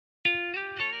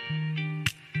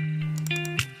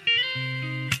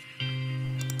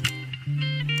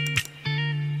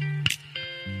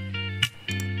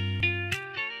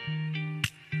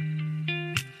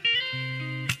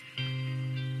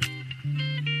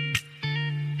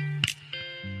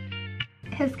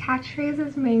His catchphrase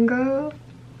is mango.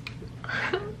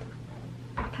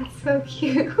 That's so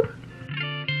cute.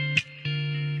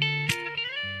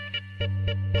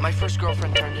 My first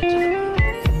girlfriend turned into the...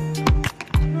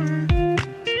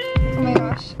 Oh my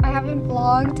gosh, I haven't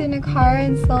vlogged in a car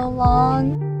in so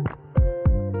long.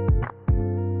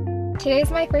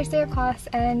 Today's my first day of class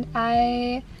and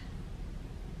I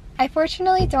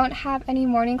fortunately don't have any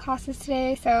morning classes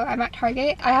today, so I'm at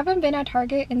Target. I haven't been at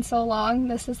Target in so long.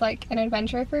 This is like an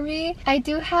adventure for me. I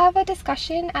do have a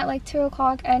discussion at like 2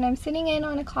 o'clock and I'm sitting in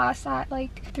on a class at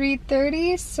like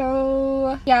 3:30,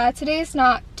 so yeah, today's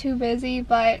not too busy,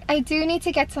 but I do need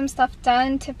to get some stuff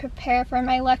done to prepare for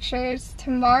my lectures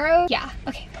tomorrow. Yeah,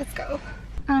 okay, let's go.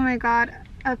 Oh my god,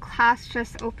 a class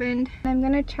just opened. I'm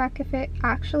gonna check if it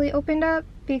actually opened up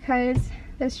because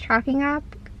this tracking app,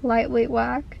 Lightweight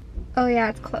Whack. Oh yeah,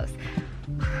 it's closed.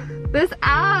 This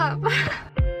app!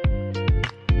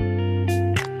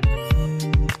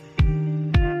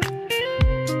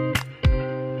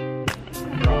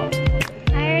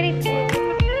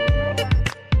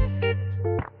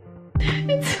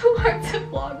 It's so hard to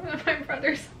vlog when my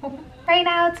brother's home. Right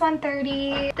now it's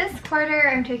 1:30. This quarter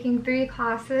I'm taking 3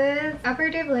 classes: upper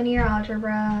div linear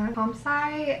algebra, comp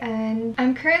sci, and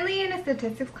I'm currently in a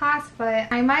statistics class,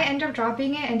 but I might end up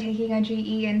dropping it and taking a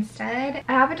GE instead.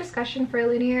 I have a discussion for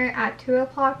linear at 2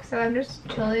 o'clock, so I'm just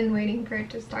chilling waiting for it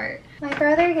to start. My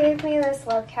brother gave me this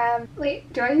webcam.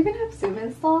 Wait, do I even have Zoom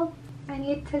installed? I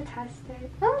need to test it.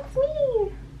 Oh, it's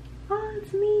me! Oh,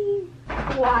 it's me!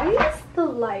 Why is the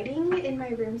lighting in my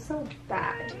room so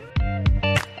bad?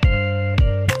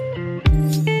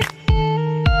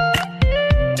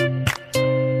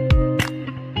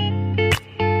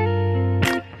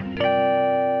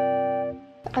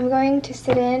 I'm going to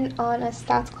sit in on a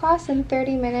stats class in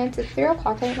 30 minutes. It's 3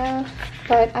 o'clock right now,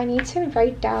 but I need to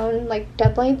write down like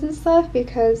deadlines and stuff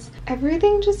because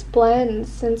everything just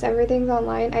blends since everything's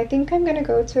online. I think I'm gonna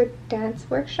go to a dance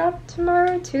workshop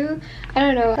tomorrow too. I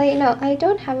don't know. Like, no, I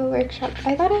don't have a workshop.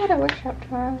 I thought I had a workshop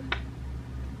tomorrow.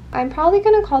 I'm probably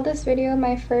gonna call this video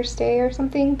my first day or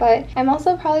something, but I'm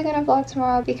also probably gonna vlog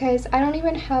tomorrow because I don't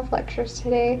even have lectures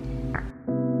today.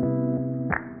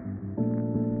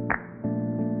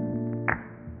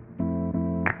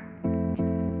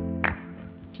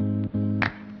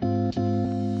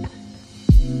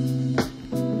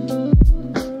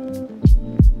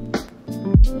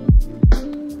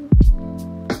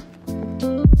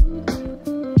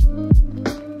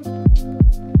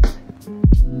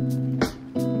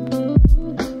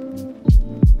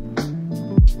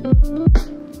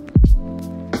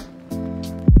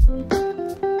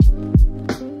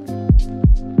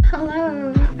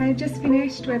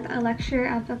 With a lecture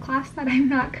of a class that I'm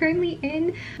not currently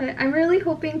in, but I'm really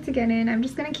hoping to get in. I'm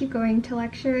just gonna keep going to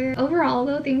lecture. Overall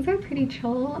though, things are pretty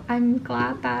chill. I'm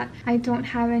glad that I don't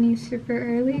have any super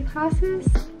early classes.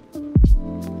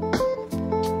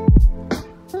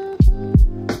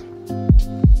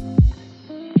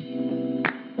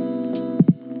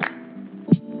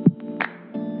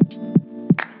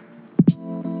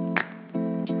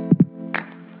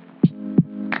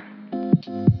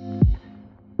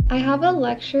 I have a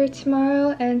lecture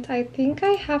tomorrow and I think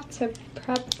I have to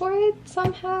prep for it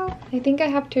somehow. I think I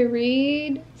have to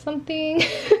read something.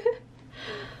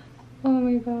 Oh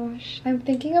my gosh. I'm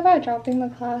thinking about dropping the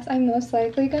class. I'm most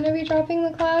likely gonna be dropping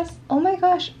the class. Oh my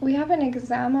gosh, we have an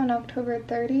exam on October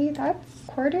 30. That's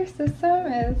quarter system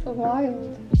is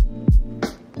wild.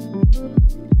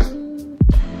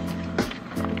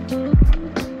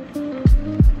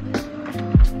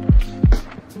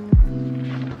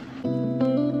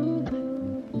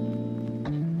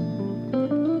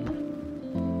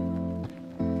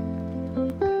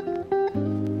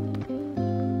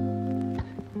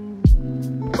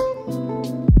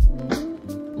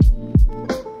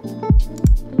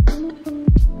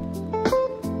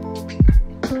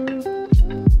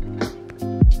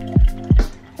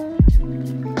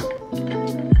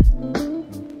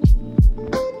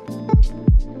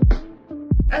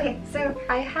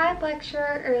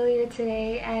 Lecture earlier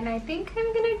today and I think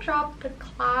I'm gonna drop the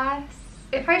class.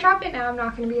 If I drop it now, I'm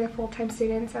not going to be a full-time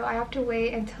student, so I have to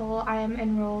wait until I am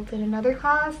enrolled in another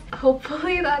class.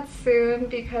 Hopefully that's soon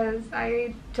because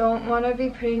I don't want to be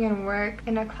putting in work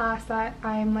in a class that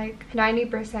I'm like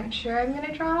 90% sure I'm going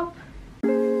to drop.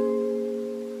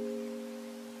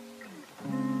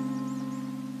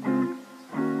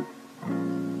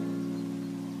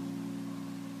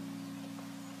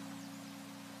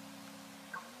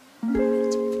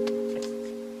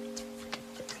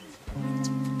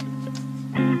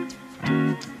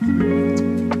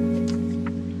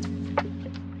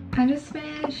 I just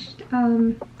finished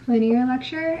linear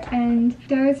lecture, and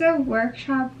there's a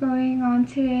workshop going on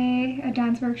today, a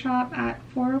dance workshop at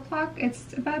 4 o'clock.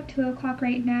 It's about 2 o'clock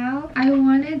right now. I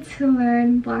wanted to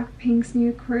learn Blackpink's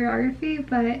new choreography,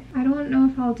 but I don't know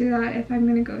if I'll do that if I'm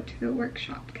gonna go to the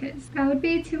workshop, because that would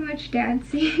be too much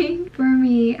dancing for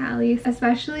me, at least,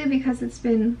 especially because it's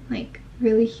been like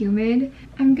really humid.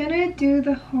 I'm gonna do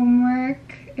the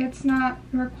homework. It's not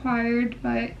required,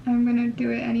 but I'm gonna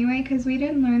do it anyway because we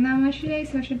didn't learn that much today,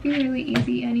 so it should be really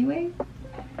easy anyway.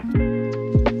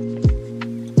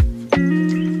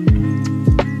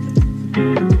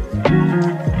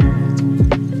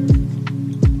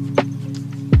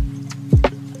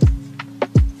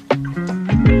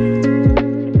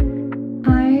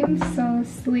 I'm so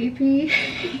sleepy.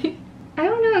 I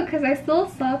don't know, because I still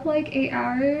slept like 8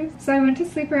 hours. So I went to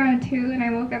sleep around 2 and I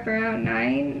woke up around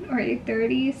 9 or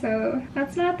 8:30. So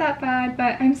that's not that bad,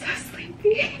 but I'm so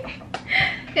sleepy.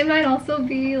 It might also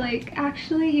be like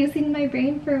actually using my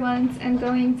brain for once and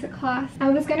going to class.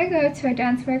 I was gonna go to a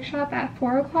dance workshop at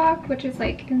 4 o'clock, which is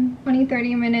like in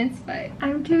 20-30 minutes, but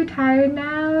I'm too tired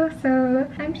now, so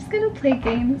I'm just gonna play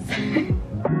games.